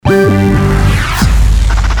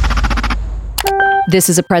This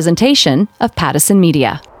is a presentation of Pattison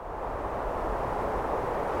Media.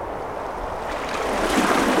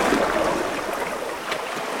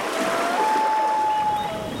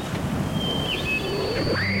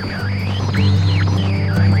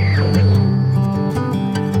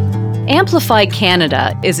 Amplify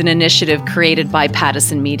Canada is an initiative created by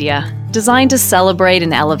Pattison Media, designed to celebrate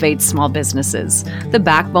and elevate small businesses, the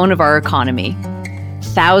backbone of our economy.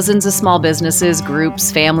 Thousands of small businesses,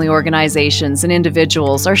 groups, family organizations, and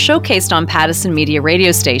individuals are showcased on Pattison Media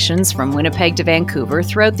radio stations from Winnipeg to Vancouver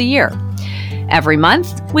throughout the year. Every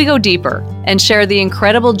month, we go deeper and share the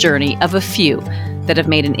incredible journey of a few that have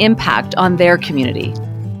made an impact on their community.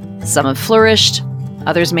 Some have flourished,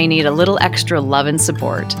 others may need a little extra love and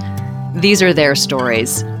support. These are their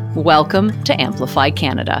stories. Welcome to Amplify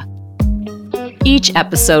Canada. Each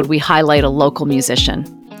episode, we highlight a local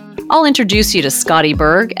musician. I'll introduce you to Scotty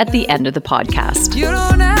Berg at the end of the podcast. You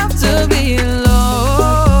don't have to be alone.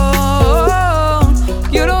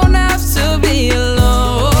 You don't have to be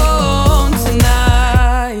alone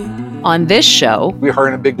tonight. On this show, we are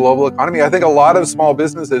in a big global economy. I think a lot of small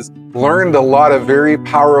businesses learned a lot of very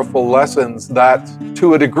powerful lessons that,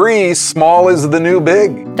 to a degree, small is the new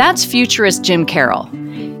big. That's futurist Jim Carroll.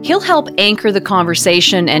 He'll help anchor the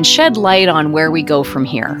conversation and shed light on where we go from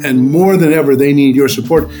here. And more than ever, they need your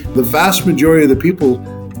support. The vast majority of the people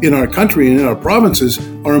in our country and in our provinces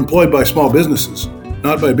are employed by small businesses,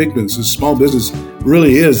 not by big businesses. Small business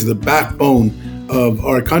really is the backbone of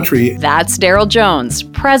our country. That's Daryl Jones,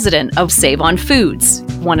 president of Save On Foods,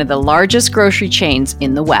 one of the largest grocery chains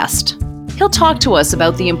in the West. He'll talk to us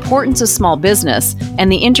about the importance of small business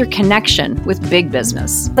and the interconnection with big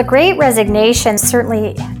business. The Great Resignation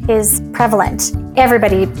certainly is prevalent.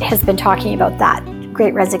 Everybody has been talking about that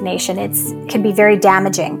Great Resignation. It can be very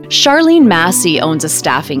damaging. Charlene Massey owns a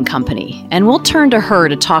staffing company, and we'll turn to her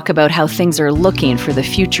to talk about how things are looking for the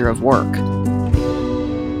future of work.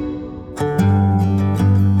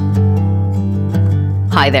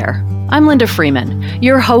 Hi there, I'm Linda Freeman,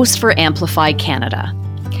 your host for Amplify Canada.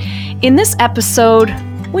 In this episode,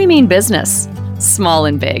 we mean business, small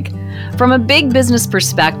and big. From a big business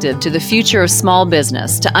perspective to the future of small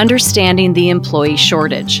business to understanding the employee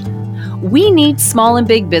shortage. We need small and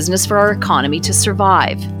big business for our economy to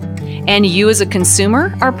survive. And you as a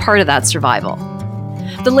consumer are part of that survival.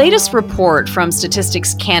 The latest report from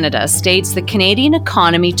Statistics Canada states the Canadian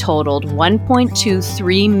economy totaled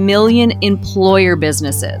 1.23 million employer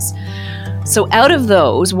businesses. So out of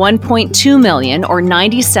those, 1.2 million, or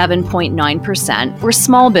 97.9%, were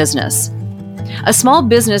small business. A small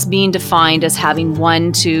business being defined as having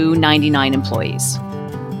 1 to 99 employees.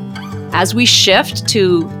 As we shift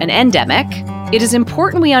to an endemic, it is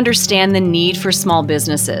important we understand the need for small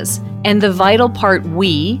businesses and the vital part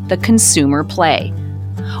we, the consumer, play.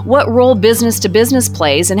 What role business to business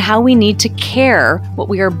plays and how we need to care what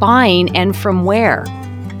we are buying and from where.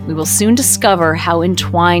 We will soon discover how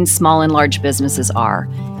entwined small and large businesses are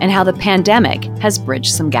and how the pandemic has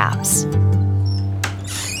bridged some gaps.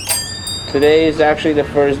 Today is actually the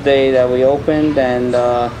first day that we opened and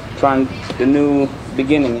trying the new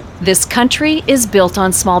beginning. This country is built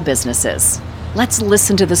on small businesses. Let's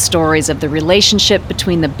listen to the stories of the relationship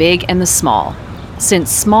between the big and the small, since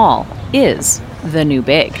small is the new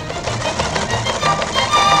big.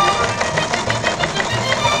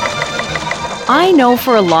 I know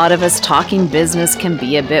for a lot of us, talking business can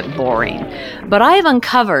be a bit boring, but I have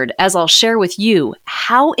uncovered, as I'll share with you,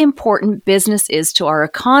 how important business is to our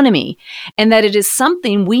economy and that it is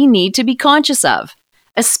something we need to be conscious of,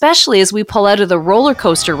 especially as we pull out of the roller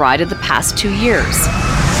coaster ride of the past 2 years.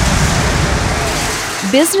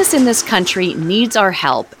 Business in this country needs our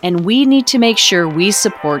help, and we need to make sure we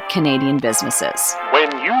support Canadian businesses. When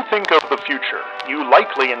you think of the future, you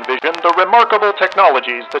likely envision the remarkable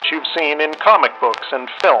technologies that you've seen in comic books and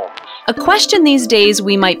films. A question these days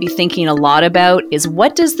we might be thinking a lot about is,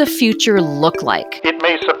 what does the future look like? It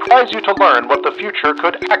may surprise you to learn what the future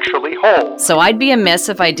could actually hold. So I'd be amiss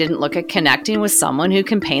if I didn't look at connecting with someone who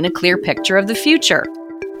can paint a clear picture of the future.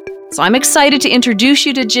 So I'm excited to introduce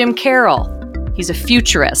you to Jim Carroll. He's a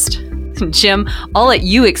futurist. Jim, I'll let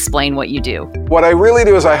you explain what you do. What I really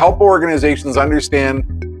do is I help organizations understand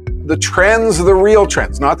the trends, the real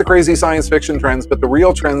trends, not the crazy science fiction trends, but the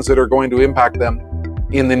real trends that are going to impact them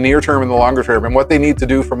in the near term and the longer term, and what they need to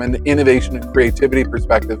do from an innovation and creativity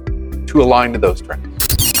perspective to align to those trends.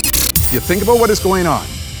 You think about what is going on.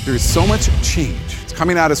 There is so much change. It's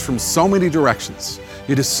coming at us from so many directions.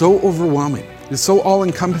 It is so overwhelming. It's so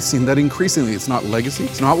all-encompassing that increasingly it's not legacy.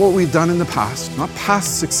 It's not what we've done in the past, not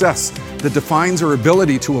past success, that defines our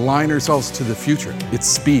ability to align ourselves to the future. It's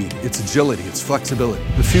speed, it's agility, it's flexibility.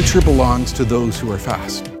 The future belongs to those who are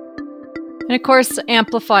fast. And of course,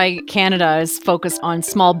 Amplify Canada is focused on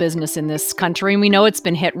small business in this country, and we know it's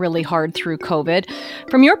been hit really hard through COVID.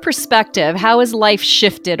 From your perspective, how has life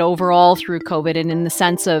shifted overall through COVID and in the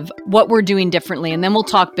sense of what we're doing differently? And then we'll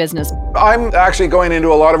talk business. I'm actually going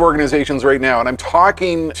into a lot of organizations right now, and I'm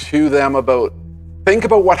talking to them about, think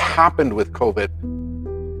about what happened with COVID.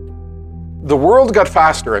 The world got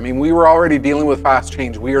faster. I mean, we were already dealing with fast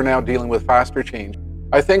change. We are now dealing with faster change.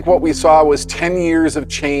 I think what we saw was 10 years of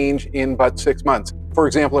change in but 6 months. For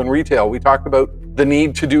example, in retail, we talked about the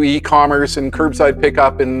need to do e-commerce and curbside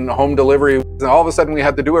pickup and home delivery. And all of a sudden we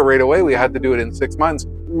had to do it right away. We had to do it in 6 months.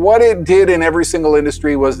 What it did in every single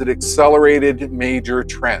industry was it accelerated major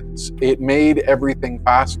trends. It made everything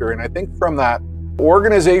faster. And I think from that,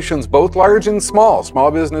 organizations, both large and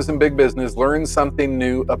small business and big business, learned something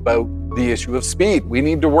new about the issue of speed. We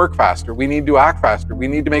need to work faster. We need to act faster. We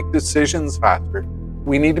need to make decisions faster.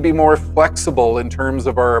 We need to be more flexible in terms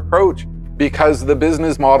of our approach because the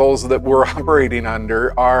business models that we're operating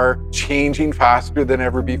under are changing faster than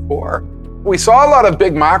ever before. We saw a lot of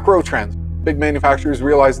big macro trends. Big manufacturers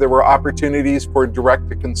realized there were opportunities for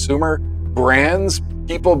direct-to-consumer brands.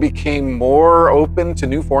 People became more open to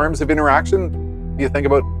new forms of interaction. You think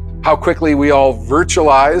about how quickly we all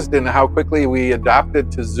virtualized and how quickly we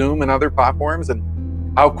adapted to Zoom and other platforms and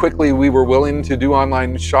how quickly we were willing to do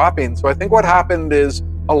online shopping. So I think what happened is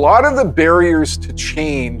a lot of the barriers to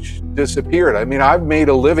change disappeared. I mean, I've made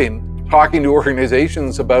a living talking to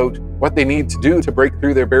organizations about what they need to do to break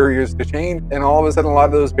through their barriers to change. And all of a sudden, a lot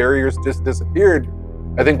of those barriers just disappeared.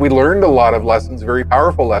 I think we learned a lot of lessons, very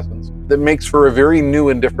powerful lessons, that makes for a very new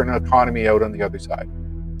and different economy out on the other side.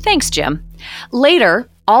 Thanks, Jim. Later,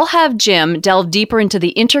 I'll have Jim delve deeper into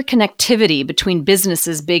the interconnectivity between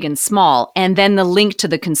businesses big and small, and then the link to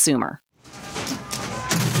the consumer.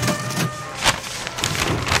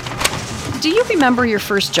 Do you remember your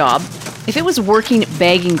first job? If it was working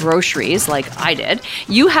bagging groceries like I did,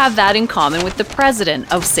 you have that in common with the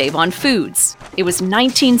president of Save on Foods. It was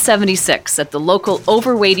 1976 at the local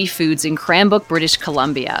Overweighty Foods in Cranbrook, British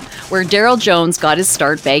Columbia, where Daryl Jones got his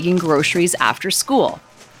start bagging groceries after school.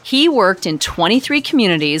 He worked in 23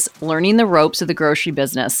 communities, learning the ropes of the grocery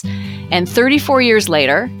business. And 34 years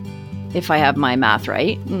later, if I have my math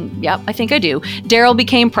right, yep, I think I do, Daryl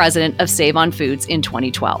became president of Save on Foods in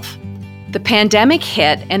 2012. The pandemic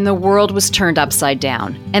hit and the world was turned upside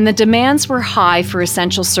down, and the demands were high for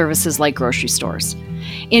essential services like grocery stores.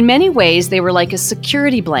 In many ways, they were like a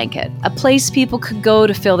security blanket, a place people could go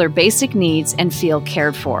to fill their basic needs and feel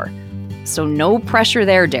cared for. So no pressure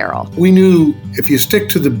there, Daryl. We knew if you stick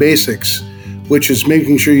to the basics, which is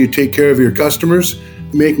making sure you take care of your customers,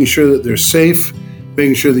 making sure that they're safe,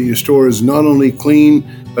 making sure that your store is not only clean,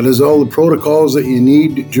 but has all the protocols that you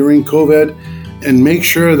need during COVID, and make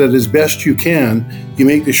sure that as best you can, you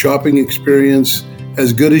make the shopping experience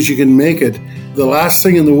as good as you can make it. The last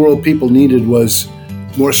thing in the world people needed was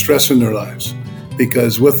more stress in their lives,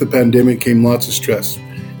 because with the pandemic came lots of stress.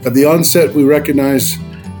 At the onset, we recognized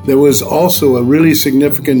there was also a really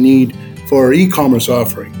significant need for our e-commerce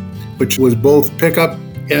offering, which was both pickup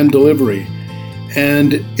and delivery.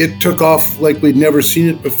 And it took off like we'd never seen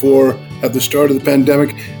it before at the start of the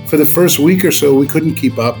pandemic. For the first week or so, we couldn't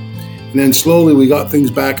keep up. And then slowly we got things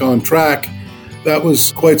back on track. That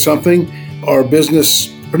was quite something. Our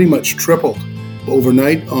business pretty much tripled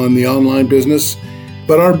overnight on the online business.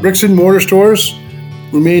 But our bricks and mortar stores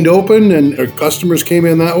remained open and our customers came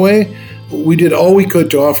in that way. We did all we could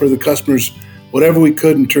to offer the customers whatever we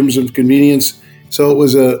could in terms of convenience. So it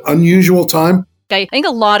was an unusual time. I think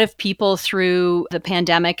a lot of people through the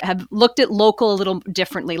pandemic have looked at local a little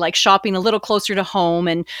differently, like shopping a little closer to home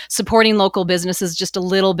and supporting local businesses just a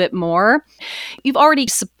little bit more. You've already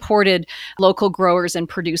supported local growers and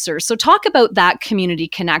producers. So talk about that community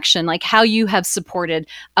connection, like how you have supported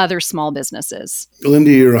other small businesses.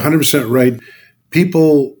 Linda, you're 100% right.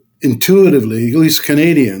 People intuitively, at least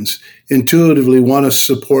Canadians, intuitively want to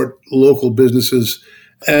support local businesses.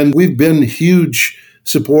 And we've been huge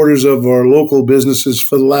supporters of our local businesses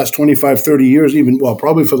for the last 25, 30 years,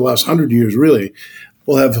 probably for the last 100 years, really.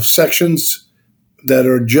 We'll have sections that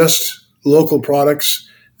are just local products.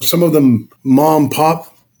 Some of them mom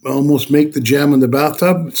pop, almost make the jam in the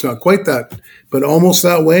bathtub. It's not quite that, but almost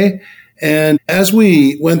that way. And as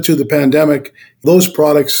we went through the pandemic, those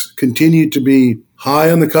products continued to be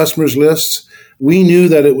high on the customers' lists. We knew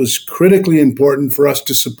that it was critically important for us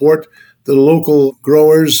to support the local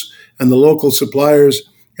growers and the local suppliers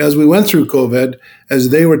as we went through COVID, as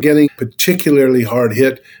they were getting particularly hard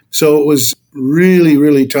hit. So it was really,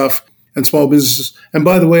 really tough. and small businesses. And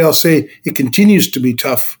by the way, I'll say it continues to be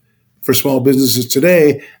tough for small businesses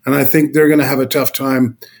today. And I think they're going to have a tough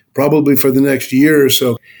time probably for the next year or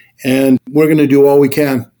so. And we're going to do all we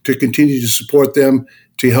can to continue to support them,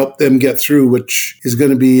 to help them get through, which is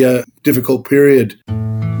going to be a difficult period.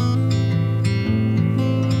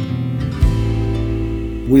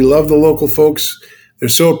 We love the local folks. They're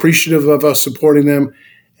so appreciative of us supporting them.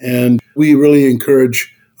 And we really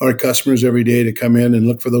encourage our customers every day to come in and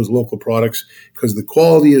look for those local products because the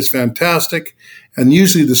quality is fantastic. And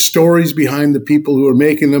usually the stories behind the people who are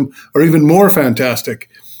making them are even more fantastic.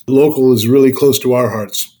 Local is really close to our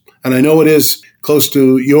hearts. And I know it is close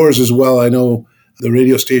to yours as well. I know the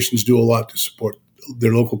radio stations do a lot to support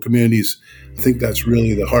their local communities. I think that's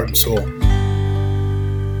really the heart and soul.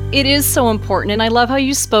 It is so important. And I love how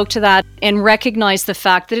you spoke to that and recognized the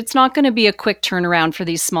fact that it's not going to be a quick turnaround for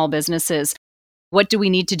these small businesses. What do we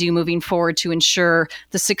need to do moving forward to ensure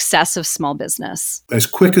the success of small business? As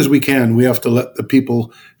quick as we can, we have to let the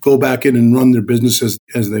people go back in and run their businesses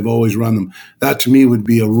as they've always run them. That to me would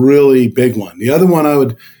be a really big one. The other one I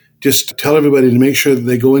would just tell everybody to make sure that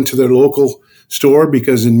they go into their local store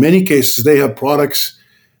because in many cases they have products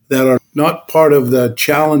that are not part of the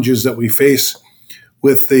challenges that we face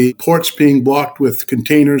with the ports being blocked with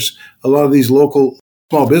containers. A lot of these local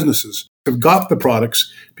small businesses have got the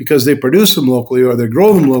products because they produce them locally or they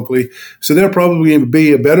grow them locally. So they're probably going to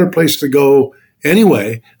be a better place to go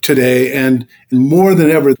anyway today. And more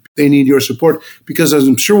than ever, they need your support because as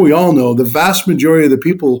I'm sure we all know, the vast majority of the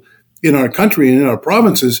people in our country and in our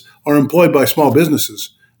provinces are employed by small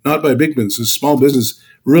businesses, not by big businesses. Small business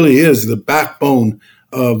really is the backbone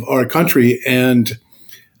of our country. And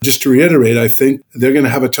just to reiterate, I think they're going to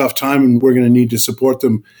have a tough time and we're going to need to support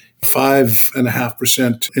them.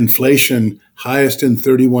 5.5% inflation, highest in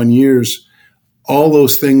 31 years. All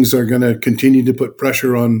those things are going to continue to put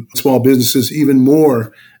pressure on small businesses even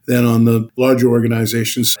more than on the larger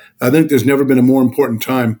organizations. I think there's never been a more important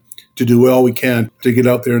time to do all we can to get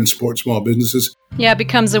out there and support small businesses. Yeah, it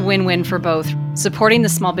becomes a win-win for both. Supporting the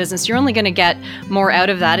small business, you're only going to get more out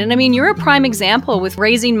of that. And I mean, you're a prime example with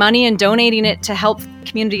raising money and donating it to help the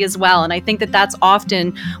community as well. And I think that that's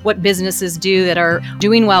often what businesses do that are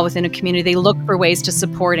doing well within a community. They look for ways to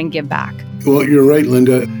support and give back. Well, you're right,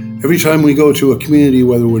 Linda. Every time we go to a community,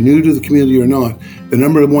 whether we're new to the community or not, the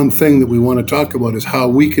number one thing that we want to talk about is how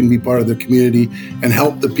we can be part of the community and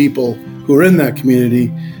help the people who are in that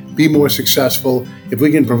community be more successful. If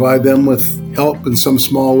we can provide them with help in some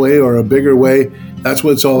small way or a bigger way, that's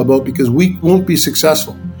what it's all about because we won't be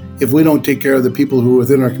successful if we don't take care of the people who are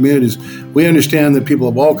within our communities. We understand that people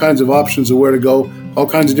have all kinds of options of where to go, all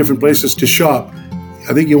kinds of different places to shop.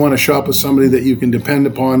 I think you want to shop with somebody that you can depend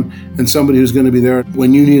upon and somebody who's going to be there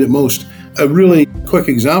when you need it most. A really quick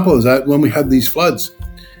example is that when we had these floods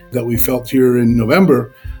that we felt here in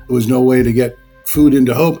November, there was no way to get food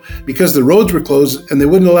into Hope because the roads were closed and they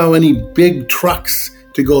wouldn't allow any big trucks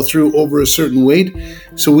to go through over a certain weight.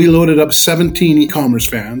 So we loaded up 17 e-commerce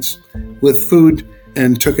vans with food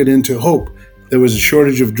and took it into Hope. There was a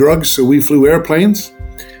shortage of drugs, so we flew airplanes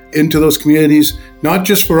into those communities, not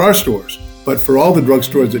just for our stores, but for all the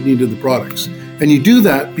drugstores that needed the products. And you do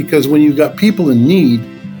that because when you've got people in need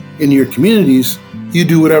in your communities, you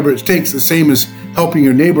do whatever it takes, the same as helping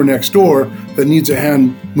your neighbor next door that needs a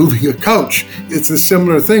hand moving a couch. It's a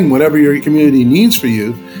similar thing. Whatever your community needs for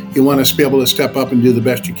you, you want to be able to step up and do the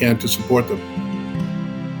best you can to support them.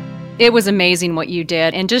 It was amazing what you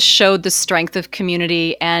did and just showed the strength of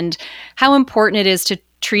community and how important it is to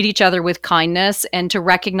treat each other with kindness and to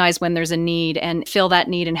recognize when there's a need and fill that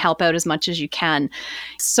need and help out as much as you can.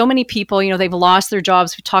 So many people, they've lost their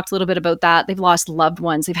jobs. We talked a little bit about that. They've lost loved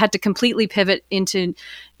ones. They've had to completely pivot into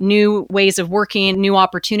new ways of working, new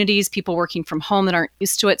opportunities, people working from home that aren't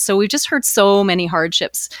used to it. So we've just heard so many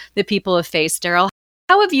hardships that people have faced. Daryl,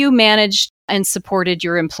 how have you managed and supported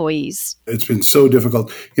your employees? It's been so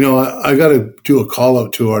difficult. I got to do a call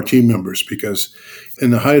out to our team members because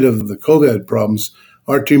in the height of the COVID problems,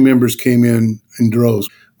 our team members came in droves.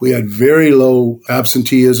 We had very low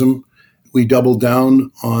absenteeism. We doubled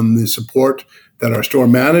down on the support that our store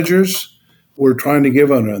managers were trying to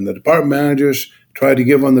give on, and the department managers tried to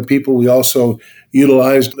give on the people. We also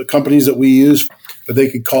utilized the companies that we use that they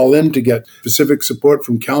could call in to get specific support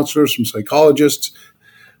from counselors, from psychologists.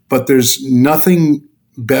 But there's nothing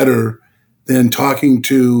better than talking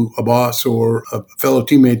to a boss or a fellow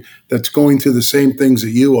teammate that's going through the same things that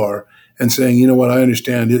you are and saying, you know what, I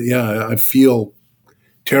understand. Yeah, I feel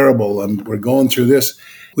terrible. We're going through this.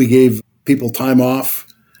 We gave people time off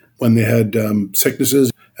when they had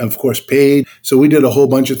sicknesses, and of course paid. So we did a whole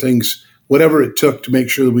bunch of things whatever it took to make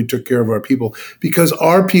sure that we took care of our people, because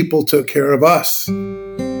our people took care of us.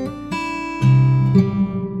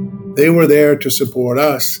 They were there to support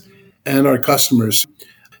us and our customers.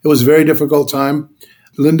 It was a very difficult time.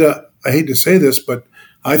 Linda, I hate to say this, but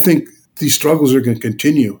I think these struggles are going to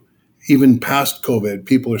continue even past COVID.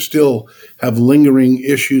 People are still have lingering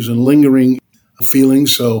issues and lingering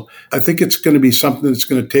feelings. So I think it's going to be something that's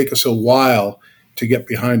going to take us a while to get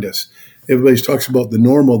behind us. Everybody talks about the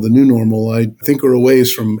normal, the new normal. I think we're a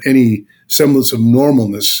ways from any semblance of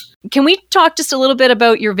normalness. Can we talk just a little bit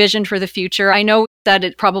about your vision for the future? I know that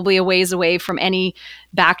it's probably a ways away from any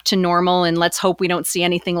back to normal, and let's hope we don't see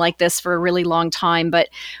anything like this for a really long time. But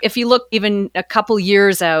if you look even a couple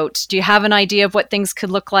years out, do you have an idea of what things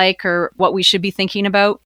could look like or what we should be thinking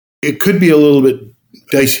about? It could be a little bit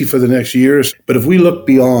dicey for the next years, but if we look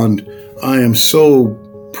beyond, I am so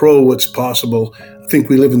pro what's possible. I think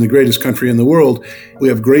we live in the greatest country in the world. We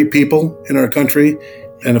have great people in our country,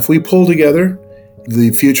 and if we pull together,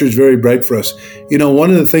 the future is very bright for us. You know, one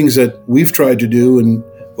of the things that we've tried to do and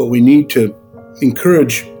what we need to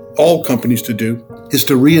encourage all companies to do is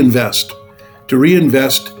to reinvest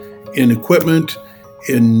in equipment,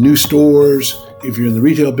 in new stores, if you're in the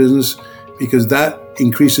retail business, because that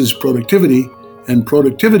increases productivity, and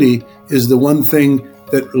productivity is the one thing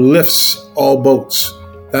that lifts all boats,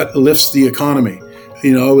 that lifts the economy.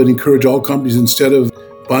 You know, I would encourage all companies, instead of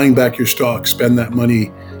buying back your stock, spend that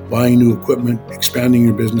money buying new equipment, expanding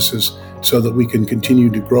your businesses so that we can continue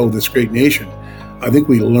to grow this great nation. I think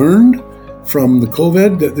we learned from the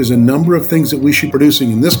COVID that there's a number of things that we should be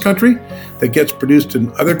producing in this country that gets produced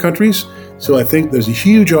in other countries. So I think there's a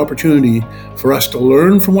huge opportunity for us to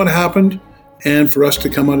learn from what happened and for us to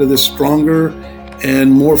come out of this stronger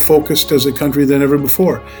and more focused as a country than ever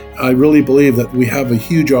before. I really believe that we have a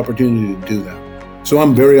huge opportunity to do that. So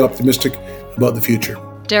I'm very optimistic about the future.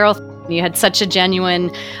 Daryl, you had such a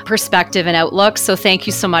genuine perspective and outlook, so thank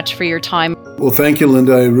you so much for your time. Well, thank you,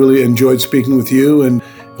 Linda. I really enjoyed speaking with you, and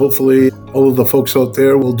hopefully all of the folks out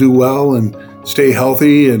there will do well and stay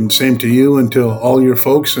healthy, and same to you and to all your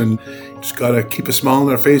folks, and just got to keep a smile on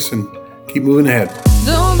their face and keep moving ahead.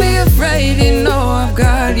 Don't be afraid, you know I've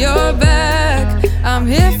got your back. I'm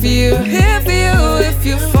here for you if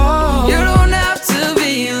you fall. You don't have to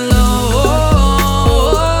be alone.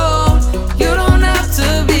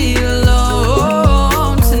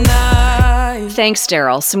 Thanks,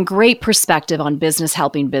 Daryl. Some great perspective on business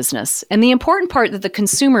helping business and the important part that the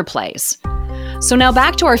consumer plays. So now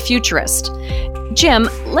back to our futurist. Jim,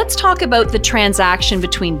 let's talk about the transaction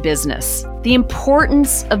between business, the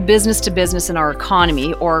importance of business to business in our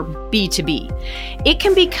economy, or B2B. It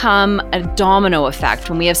can become a domino effect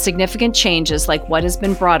when we have significant changes like what has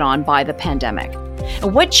been brought on by the pandemic.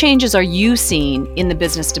 And what changes are you seeing in the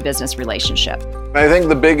business to business relationship? I think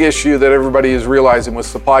the big issue that everybody is realizing with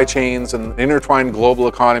supply chains and intertwined global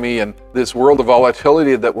economy and this world of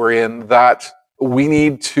volatility that we're in, that we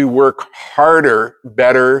need to work harder,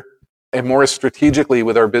 better, and more strategically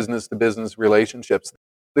with our business to business relationships.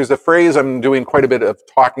 There's a phrase I'm doing quite a bit of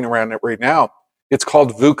talking around it right now. It's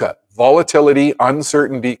called VUCA, volatility,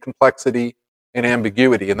 uncertainty, complexity, and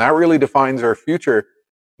ambiguity. And that really defines our future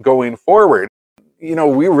going forward. You know,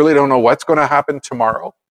 we really don't know what's going to happen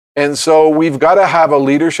tomorrow. And so we've got to have a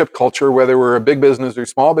leadership culture, whether we're a big business or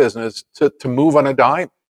small business, to move on a dime,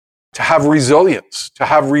 to have resilience, to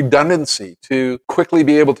have redundancy, to quickly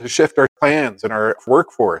be able to shift our plans and our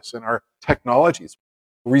workforce and our technologies.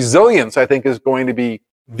 Resilience, I think, is going to be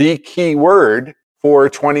the key word for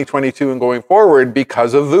 2022 and going forward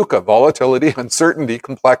because of VUCA, volatility, uncertainty,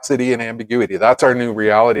 complexity, and ambiguity. That's our new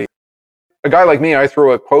reality. A guy like me, I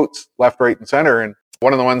throw out quotes left, right, and center, and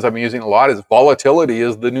one of the ones I'm using a lot is volatility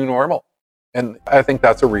is the new normal. And I think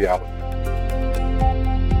that's a reality.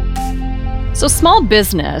 So small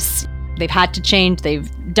business, they've had to change, they've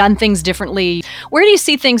done things differently. Where do you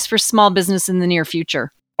see things for small business in the near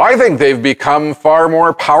future? I think they've become far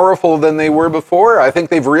more powerful than they were before. I think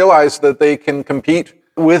they've realized that they can compete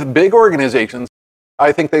with big organizations.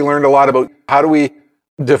 I think they learned a lot about how do we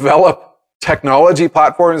develop technology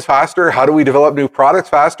platforms faster? How do we develop new products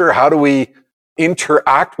faster? How do we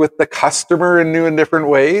interact with the customer in new and different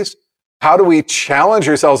ways? How do we challenge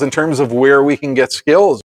ourselves in terms of where we can get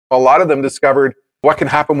skills? A lot of them discovered what can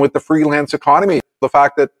happen with the freelance economy. The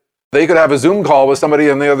fact that they could have a Zoom call with somebody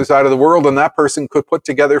on the other side of the world and that person could put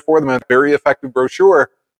together for them a very effective brochure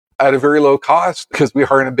at a very low cost because we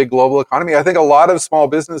are in a big global economy. I think a lot of small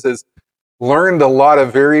businesses learned a lot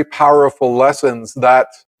of very powerful lessons that,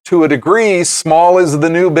 to a degree, small is the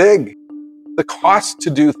new big. The cost to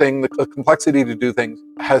do things, the complexity to do things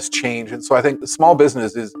has changed. And so I think the small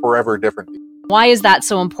business is forever different. Why is that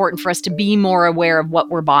so important for us to be more aware of what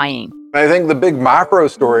we're buying? I think the big macro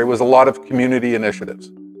story was a lot of community initiatives.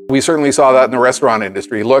 We certainly saw that in the restaurant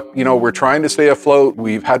industry. Look, we're trying to stay afloat.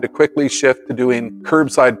 We've had to quickly shift to doing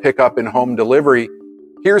curbside pickup and home delivery.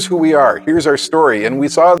 Here's who we are. Here's our story. And we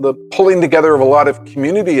saw the pulling together of a lot of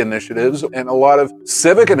community initiatives and a lot of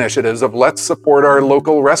civic initiatives of let's support our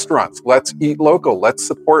local restaurants. Let's eat local. Let's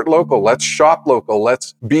support local. Let's shop local.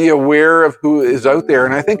 Let's be aware of who is out there.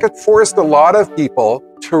 And I think it forced a lot of people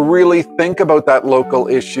to really think about that local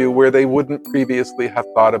issue where they wouldn't previously have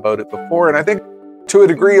thought about it before. And I think to a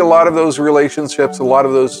degree, a lot of those relationships, a lot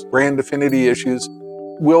of those brand affinity issues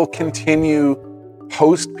will continue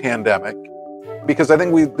post-pandemic. Because I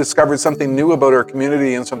think we've discovered something new about our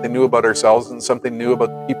community and something new about ourselves and something new about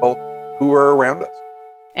the people who are around us.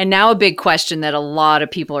 And now a big question that a lot of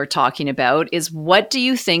people are talking about is, what do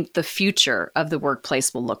you think the future of the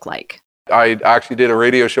workplace will look like? I actually did a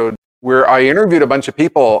radio show where I interviewed a bunch of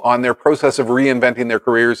people on their process of reinventing their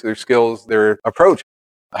careers, their skills, their approach.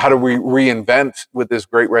 How do we reinvent with this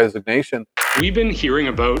great resignation? We've been hearing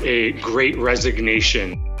about a great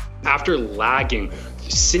resignation. After lagging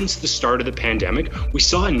since the start of the pandemic, we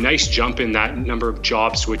saw a nice jump in that number of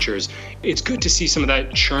job switchers. It's good to see some of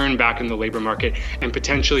that churn back in the labor market and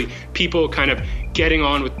potentially people kind of getting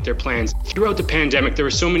on with their plans. Throughout the pandemic, there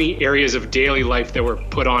were so many areas of daily life that were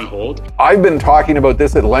put on hold. I've been talking about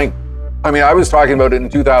this at length. I was talking about it in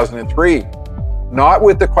 2003, not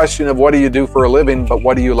with the question of what do you do for a living, but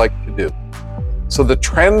what do you like to do? So the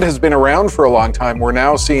trend has been around for a long time. We're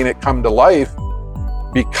now seeing it come to life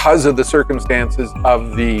because of the circumstances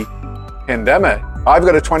of the pandemic. I've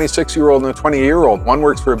got a 26-year-old and a 20-year-old. One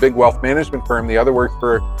works for a big wealth management firm. The other works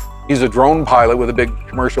he's a drone pilot with a big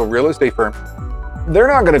commercial real estate firm. They're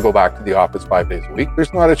not going to go back to the office 5 days a week.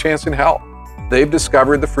 There's not a chance in hell. They've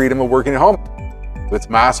discovered the freedom of working at home. It's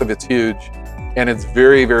massive, it's huge, and it's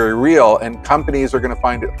very, very real. And companies are going to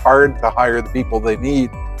find it hard to hire the people they need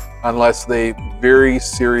unless they very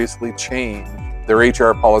seriously change their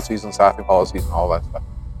HR policies and staffing policies and all that stuff.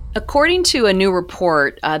 According to a new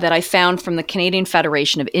report that I found from the Canadian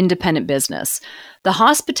Federation of Independent Business, the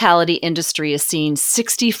hospitality industry is seeing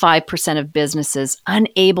 65% of businesses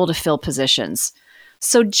unable to fill positions.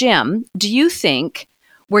 So, Jim, do you think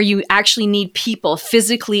where you actually need people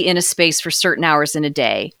physically in a space for certain hours in a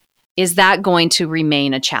day, is that going to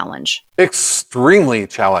remain a challenge? Extremely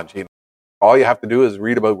challenging. All you have to do is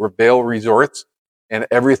read about Vail Resorts and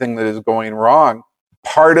everything that is going wrong.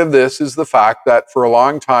 Part of this is the fact that for a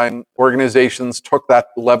long time, organizations took that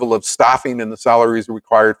level of staffing and the salaries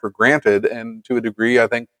required for granted. And to a degree, I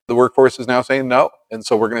think the workforce is now saying no. And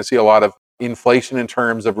so we're going to see a lot of inflation in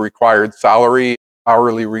terms of required salary,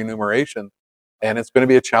 hourly remuneration. And it's going to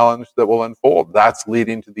be a challenge that will unfold. That's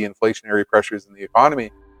leading to the inflationary pressures in the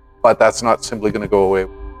economy. But that's not simply going to go away.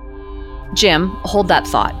 Jim, hold that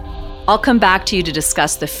thought. I'll come back to you to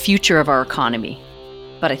discuss the future of our economy.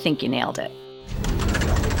 But I think you nailed it.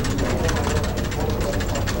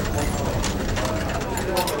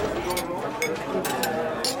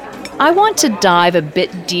 I want to dive a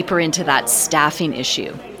bit deeper into that staffing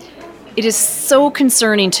issue. It is so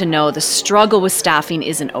concerning to know the struggle with staffing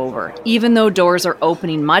isn't over, even though doors are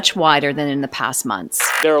opening much wider than in the past months.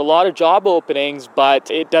 There are a lot of job openings,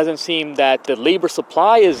 but it doesn't seem that the labor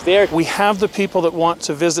supply is there. We have the people that want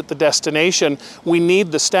to visit the destination. We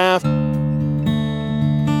need the staff.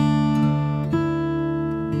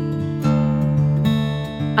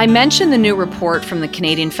 I mentioned the new report from the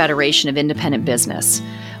Canadian Federation of Independent Business,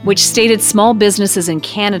 which stated small businesses in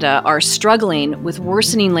Canada are struggling with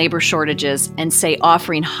worsening labor shortages and say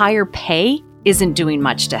offering higher pay isn't doing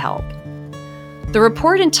much to help. The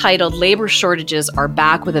report, entitled "Labor Shortages Are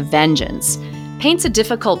Back with a Vengeance," paints a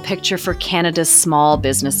difficult picture for Canada's small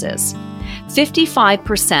businesses.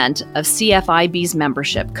 55% of CFIB's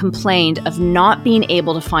membership complained of not being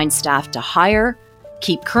able to find staff to hire,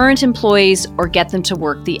 keep current employees, or get them to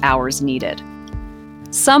work the hours needed.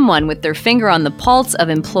 Someone with their finger on the pulse of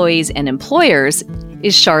employees and employers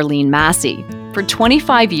is Charlene Massey. For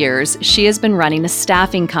 25 years, she has been running a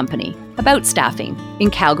staffing company about staffing in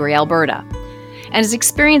Calgary, Alberta, and has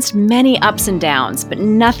experienced many ups and downs, but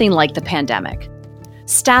nothing like the pandemic.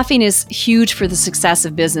 Staffing is huge for the success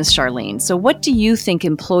of business, Charlene. So what do you think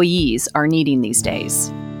employees are needing these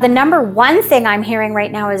days? The number one thing I'm hearing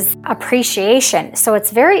right now is appreciation. So it's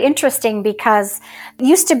very interesting because it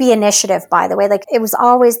used to be initiative, by the way. Like, it was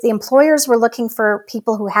always the employers were looking for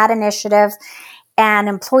people who had initiative and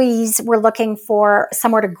employees were looking for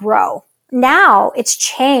somewhere to grow. Now it's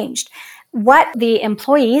changed. What the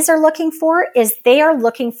employees are looking for is they are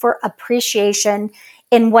looking for appreciation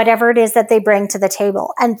in whatever it is that they bring to the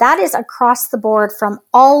table. And that is across the board from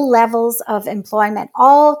all levels of employment,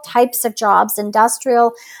 all types of jobs,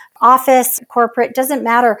 industrial, office, corporate, doesn't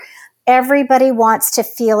matter. Everybody wants to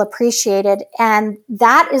feel appreciated. And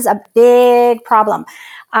that is a big problem.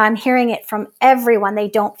 I'm hearing it from everyone. They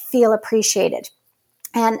don't feel appreciated.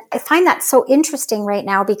 And I find that so interesting right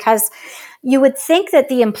now because you would think that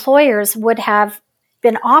the employers would have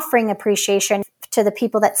been offering appreciation to the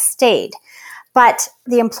people that stayed. But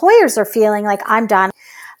the employers are feeling like, I'm done.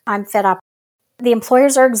 I'm fed up. The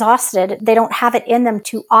employers are exhausted. They don't have it in them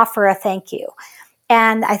to offer a thank you.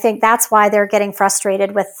 And I think that's why they're getting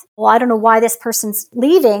frustrated with, well, I don't know why this person's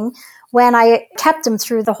leaving when I kept them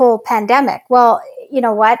through the whole pandemic. Well, you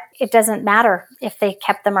know what? It doesn't matter if they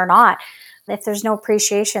kept them or not. If there's no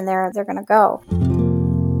appreciation there, they're going to go.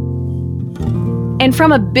 And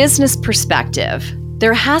from a business perspective,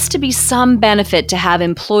 there has to be some benefit to have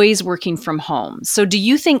employees working from home. So do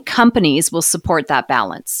you think companies will support that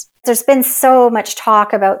balance? There's been so much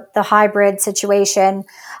talk about the hybrid situation,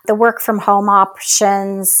 the work from home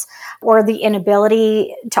options, or the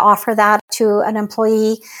inability to offer that to an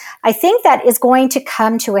employee. I think that is going to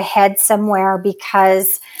come to a head somewhere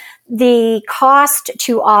because the cost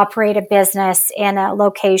to operate a business in a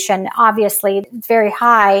location, obviously, is very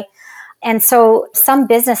high. And so some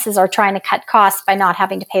businesses are trying to cut costs by not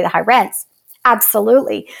having to pay the high rents.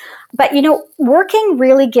 Absolutely. But, working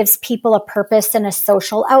really gives people a purpose and a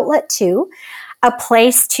social outlet too, a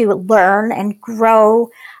place to learn and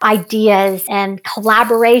grow ideas and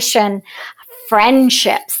collaboration,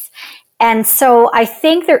 friendships. And so I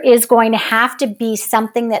think there is going to have to be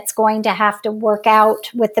something that's going to have to work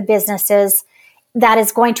out with the businesses that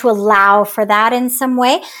is going to allow for that in some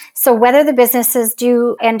way. So whether the businesses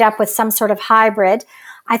do end up with some sort of hybrid,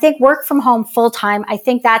 I think work from home full-time, I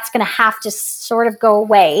think that's going to have to sort of go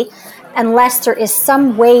away unless there is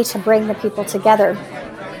some way to bring the people together.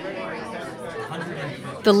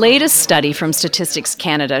 The latest study from Statistics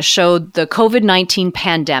Canada showed the COVID-19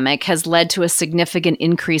 pandemic has led to a significant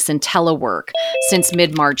increase in telework since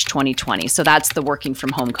mid-March 2020. So that's the working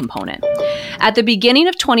from home component. At the beginning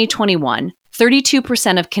of 2021,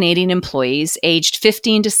 32% of Canadian employees aged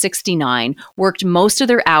 15 to 69 worked most of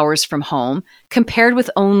their hours from home, compared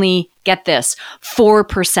with only, get this,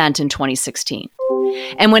 4% in 2016.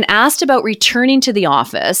 And when asked about returning to the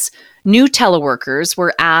office, new teleworkers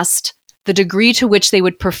were asked the degree to which they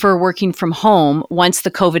would prefer working from home once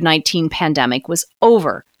the COVID-19 pandemic was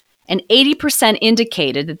over. And 80%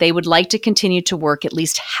 indicated that they would like to continue to work at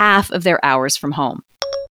least half of their hours from home.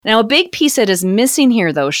 Now, a big piece that is missing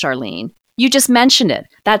here, though, Charlene, you just mentioned it,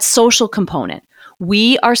 that social component.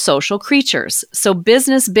 We are social creatures, so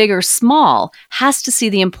business, big or small, has to see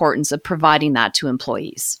the importance of providing that to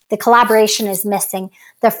employees. The collaboration is missing.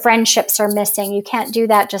 The friendships are missing. You can't do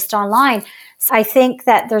that just online. So I think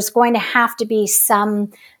that there's going to have to be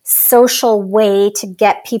some social way to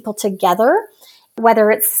get people together, whether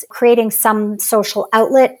it's creating some social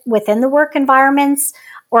outlet within the work environments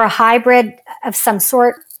or a hybrid of some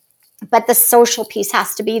sort. But the social piece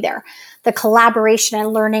has to be there. The collaboration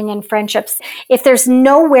and learning and friendships. If there's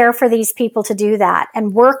nowhere for these people to do that,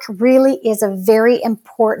 and work really is a very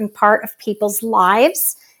important part of people's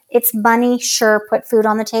lives. It's money, sure, put food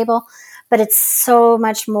on the table, but it's so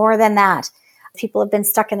much more than that. People have been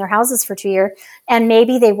stuck in their houses for 2 years, and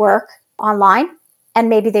maybe they work online, and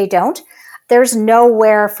maybe they don't. There's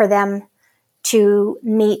nowhere for them to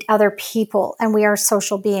meet other people, and we are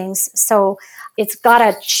social beings. So it's got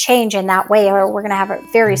to change in that way, or we're going to have a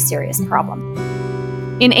very serious problem.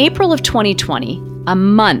 In April of 2020, a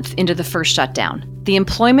month into the first shutdown, the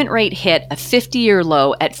employment rate hit a 50-year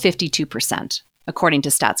low at 52%, according to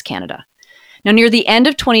Stats Canada. Now, near the end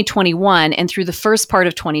of 2021 and through the first part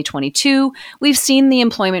of 2022, we've seen the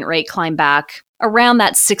employment rate climb back around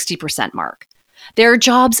that 60% mark. There are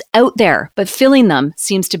jobs out there, but filling them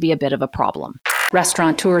seems to be a bit of a problem.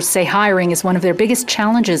 Restaurateurs say hiring is one of their biggest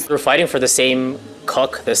challenges. We're fighting for the same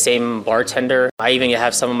cook, the same bartender. I even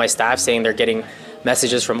have some of my staff saying they're getting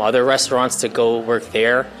messages from other restaurants to go work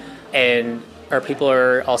there. And our people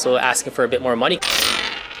are also asking for a bit more money.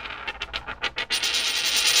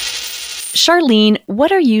 Charlene,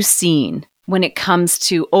 what are you seeing when it comes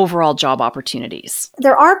to overall job opportunities?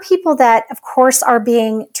 There are people that, of course, are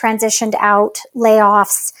being transitioned out,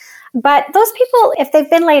 layoffs. But those people, if they've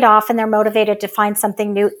been laid off and they're motivated to find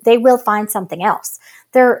something new, they will find something else.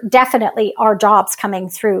 There definitely are jobs coming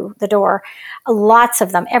through the door, lots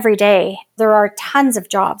of them every day. There are tons of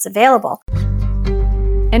jobs available.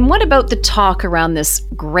 And what about the talk around this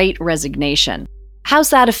great resignation?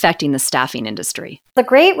 How's that affecting the staffing industry? The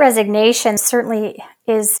great resignation certainly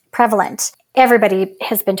is prevalent. Everybody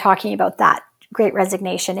has been talking about that great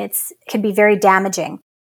resignation. It can be very damaging.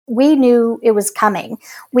 We knew it was coming.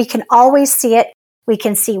 We can always see it. We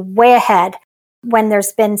can see way ahead when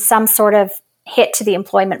there's been some sort of hit to the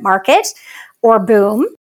employment market or boom.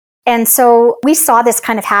 And so we saw this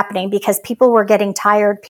kind of happening because people were getting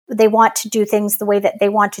tired. They want to do things the way that they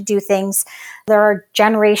want to do things. There are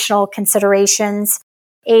generational considerations,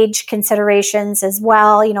 age considerations as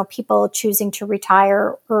well, people choosing to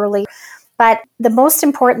retire early. But the most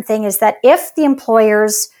important thing is that if the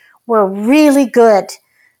employers were really good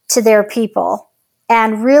to their people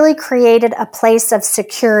and really created a place of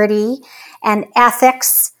security and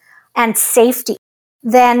ethics and safety,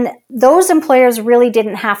 then those employers really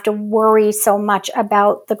didn't have to worry so much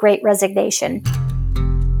about the Great Resignation.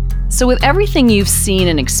 So with everything you've seen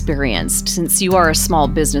and experienced, since you are a small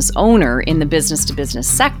business owner in the business-to-business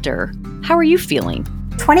sector, how are you feeling?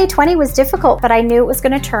 2020 was difficult, but I knew it was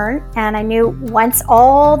going to turn. And I knew once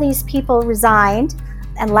all these people resigned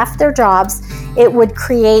and left their jobs, it would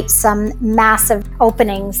create some massive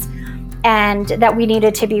openings and that we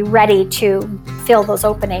needed to be ready to fill those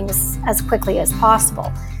openings as quickly as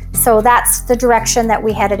possible. So that's the direction that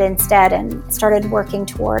we headed instead and started working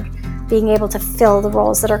toward being able to fill the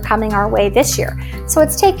roles that are coming our way this year. So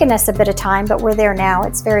it's taken us a bit of time, but we're there now.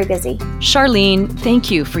 It's very busy. Charlene,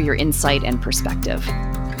 thank you for your insight and perspective.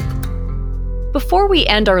 Before we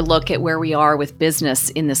end our look at where we are with business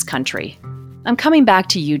in this country, I'm coming back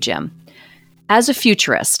to you, Jim. As a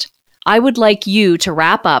futurist, I would like you to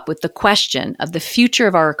wrap up with the question of the future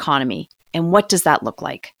of our economy and what does that look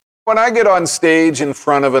like? When I get on stage in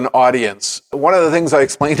front of an audience, one of the things I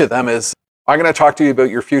explain to them is, I'm going to talk to you about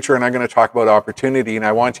your future and I'm going to talk about opportunity, and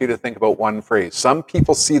I want you to think about one phrase. Some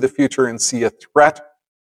people see the future and see a threat.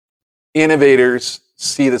 Innovators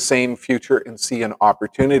see the same future and see an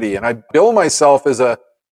opportunity. And I bill myself as an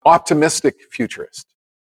optimistic futurist.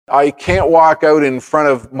 I can't walk out in front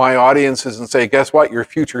of my audiences and say, guess what, your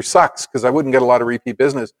future sucks, because I wouldn't get a lot of repeat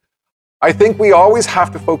business. I think we always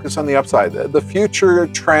have to focus on the upside. The future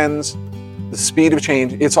trends, the speed of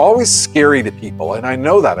change, it's always scary to people. And I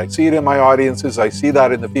know that. I see it in my audiences. I see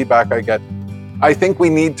that in the feedback I get. I think we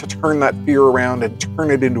need to turn that fear around and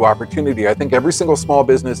turn it into opportunity. I think every single small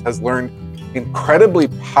business has learned incredibly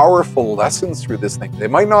powerful lessons through this thing. They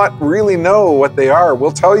might not really know what they are.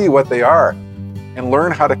 We'll tell you what they are and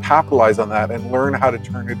learn how to capitalize on that and learn how to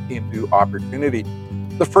turn it into opportunity.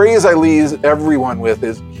 The phrase I leave everyone with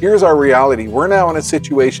is, here's our reality. We're now in a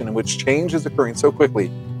situation in which change is occurring so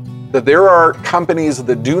quickly that there are companies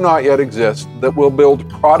that do not yet exist that will build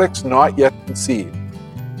products not yet conceived,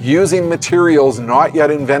 using materials not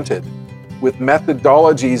yet invented, with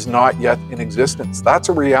methodologies not yet in existence. That's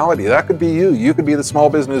a reality. That could be you. You could be the small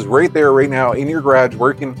business right there, right now, in your garage,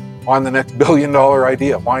 working on the next billion-dollar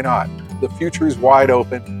idea. Why not? The future is wide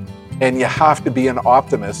open, and you have to be an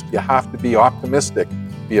optimist. You have to be optimistic to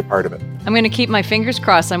be a part of it. I'm going to keep my fingers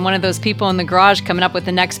crossed. I'm one of those people in the garage coming up with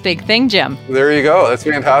the next big thing, Jim. There you go. That's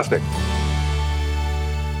fantastic.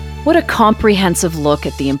 What a comprehensive look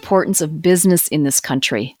at the importance of business in this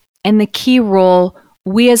country and the key role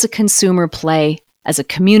we as a consumer play, as a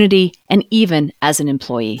community, and even as an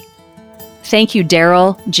employee. Thank you,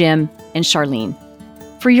 Daryl, Jim, and Charlene,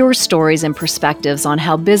 for your stories and perspectives on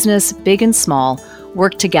how business, big and small,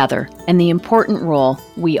 work together and the important role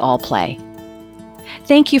we all play.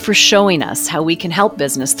 Thank you for showing us how we can help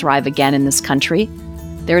business thrive again in this country.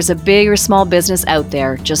 There's a big or small business out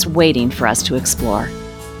there just waiting for us to explore.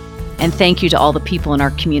 And thank you to all the people in our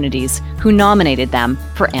communities who nominated them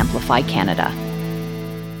for Amplify Canada.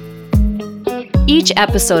 Each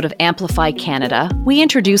episode of Amplify Canada, we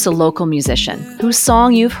introduce a local musician whose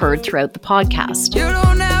song you've heard throughout the podcast. You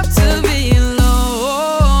don't have to be alone.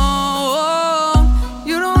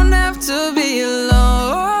 You don't have to be alone.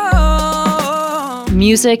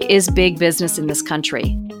 Music is big business in this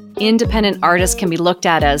country. Independent artists can be looked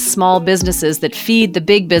at as small businesses that feed the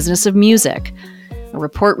big business of music. A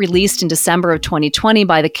report released in December of 2020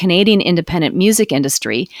 by the Canadian independent music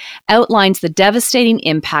industry outlines the devastating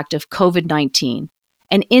impact of COVID-19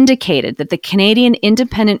 and indicated that the Canadian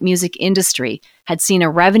independent music industry had seen a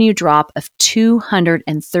revenue drop of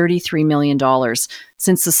 $233 million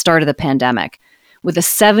since the start of the pandemic, with a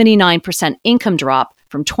 79% income drop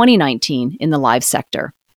from 2019 in the live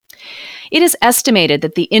sector. It is estimated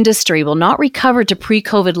that the industry will not recover to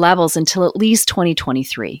pre-COVID levels until at least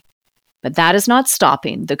 2023. But that is not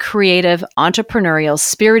stopping the creative, entrepreneurial,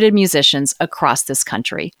 spirited musicians across this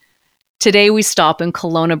country. Today we stop in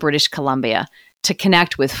Kelowna, British Columbia, to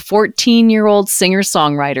connect with 14-year-old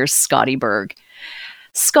singer-songwriter Scotty Berg.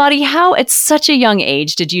 Scotty, how at such a young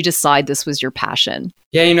age did you decide this was your passion?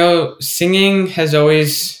 Yeah, singing has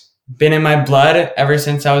always been in my blood ever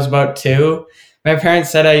since I was about 2. My parents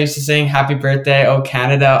said I used to sing Happy Birthday, Oh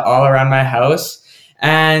Canada all around my house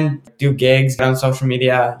and do gigs on social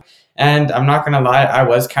media. And I'm not going to lie, I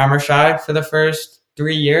was camera shy for the first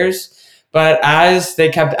 3 years. But as they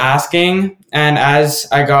kept asking and as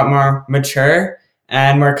I got more mature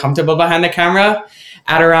and more comfortable behind the camera,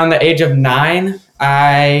 at around the age of 9,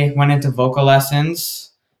 I went into vocal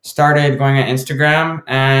lessons, started going on Instagram,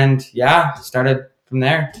 and started from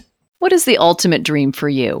there. What is the ultimate dream for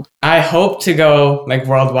you? I hope to go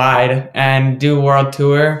worldwide and do a world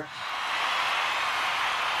tour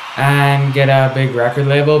and get a big record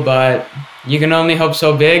label, but you can only hope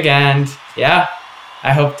so big, and I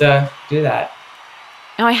hope to do that.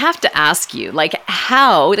 Now I have to ask you,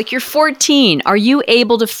 how, you're 14, are you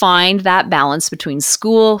able to find that balance between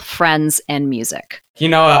school, friends, and music?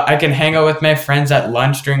 I can hang out with my friends at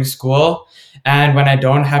lunch during school, and when I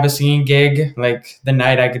don't have a singing gig, the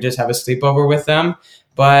night I could just have a sleepover with them.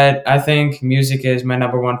 But I think music is my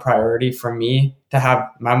number one priority for me to have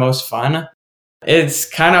my most fun. It's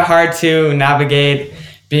kind of hard to navigate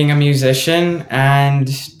being a musician and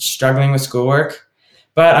struggling with schoolwork.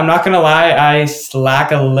 But I'm not going to lie, I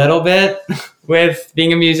slack a little bit with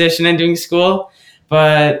being a musician and doing school.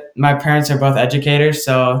 But my parents are both educators,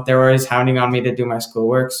 so they're always hounding on me to do my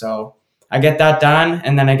schoolwork. So I get that done,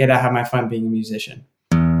 and then I get to have my fun being a musician.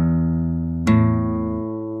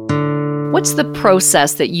 What's the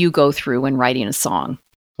process that you go through when writing a song?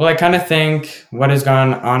 Well, I kind of think what has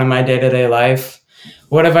gone on in my day-to-day life.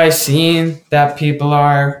 What have I seen that people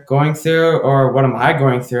are going through, or what am I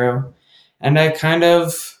going through? And I kind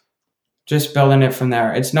of just build on it from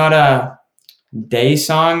there. It's not a day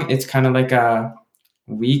song. It's kind of like a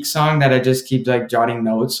week song that I just keep jotting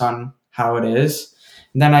notes on how it is.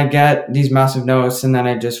 And then I get these massive notes and then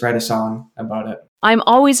I just write a song about it. I'm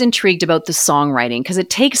always intrigued about the songwriting because it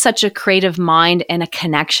takes such a creative mind and a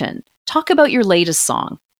connection. Talk about your latest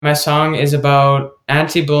song. My song is about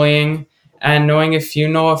anti-bullying and knowing if you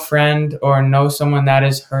know a friend or know someone that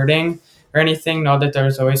is hurting or anything, know that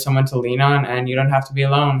there's always someone to lean on and you don't have to be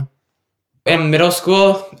alone. In middle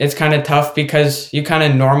school, it's kind of tough because you kind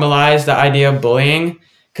of normalize the idea of bullying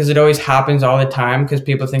because it always happens all the time because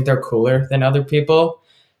people think they're cooler than other people.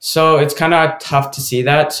 So it's kind of tough to see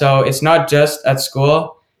that. So it's not just at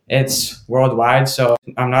school, it's worldwide. So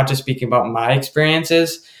I'm not just speaking about my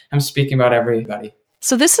experiences, I'm speaking about everybody.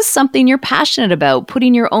 So this is something you're passionate about,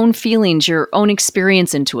 putting your own feelings, your own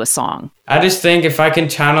experience into a song. I just think if I can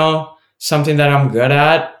channel something that I'm good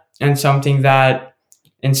at and something that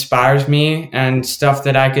inspires me and stuff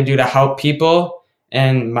that I could do to help people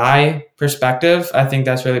in my perspective, I think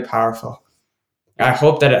that's really powerful. I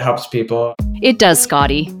hope that it helps people. It does,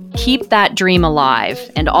 Scotty. Keep that dream alive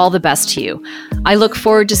and all the best to you. I look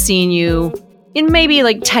forward to seeing you in maybe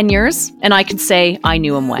 10 years and I could say I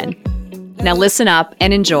knew him when. Now listen up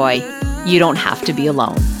and enjoy. You don't have to be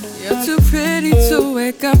alone. You're too pretty to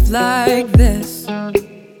wake up like this,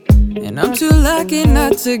 and I'm too lucky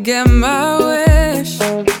not to get my wish.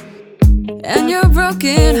 And your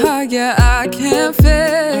broken heart, yeah, I can't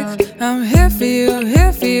fix. I'm here for you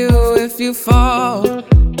if you fall.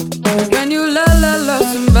 When you love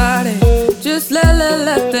somebody, just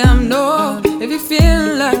let them know. If you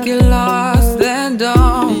feel like you're lost, then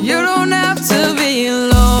don't. You don't have to be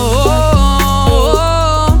alone.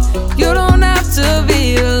 You don't have to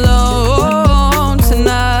be alone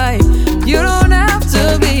tonight. You don't have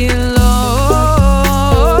to be alone.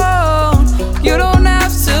 You don't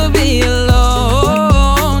have to be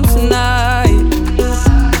alone tonight.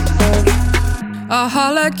 A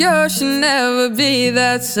heart like yours should never be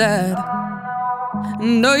that sad.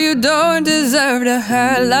 No, you don't deserve to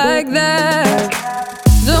hurt like that.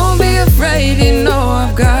 Don't be afraid, you know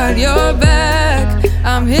I've got your back.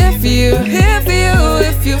 I'm here for you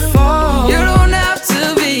if you fall. You don't have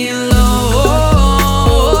to be alone.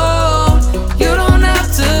 You don't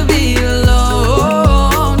have to be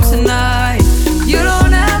alone tonight. You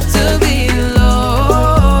don't have to be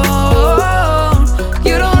alone.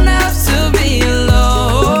 You don't have to be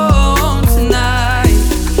alone tonight.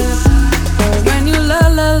 When you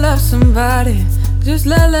love somebody, just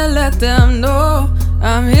let them know.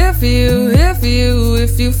 I'm here for you if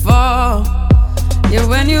you fall. Yeah,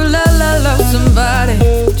 when you love somebody,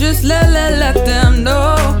 just let them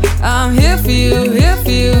know. I'm here for you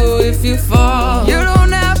if you fall. You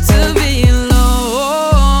don't have to be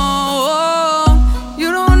alone.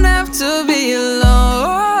 You don't have to be alone.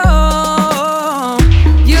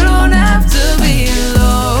 You don't have to be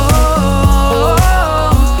alone.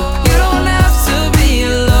 You don't have to be alone.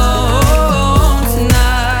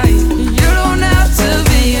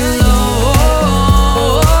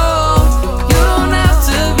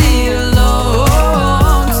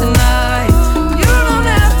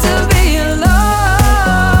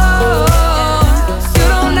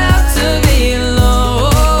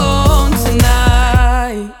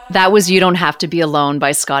 That was You Don't Have to Be Alone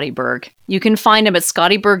by Scotty Berg. You can find him at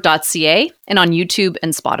scottyberg.ca and on YouTube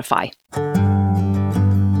and Spotify.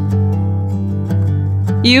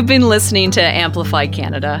 You've been listening to Amplify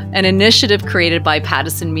Canada, an initiative created by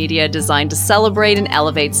Pattison Media designed to celebrate and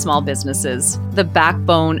elevate small businesses, the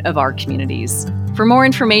backbone of our communities. For more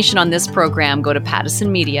information on this program, go to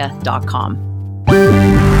pattisonmedia.com.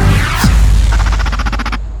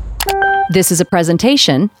 This is a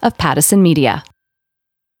presentation of Pattison Media.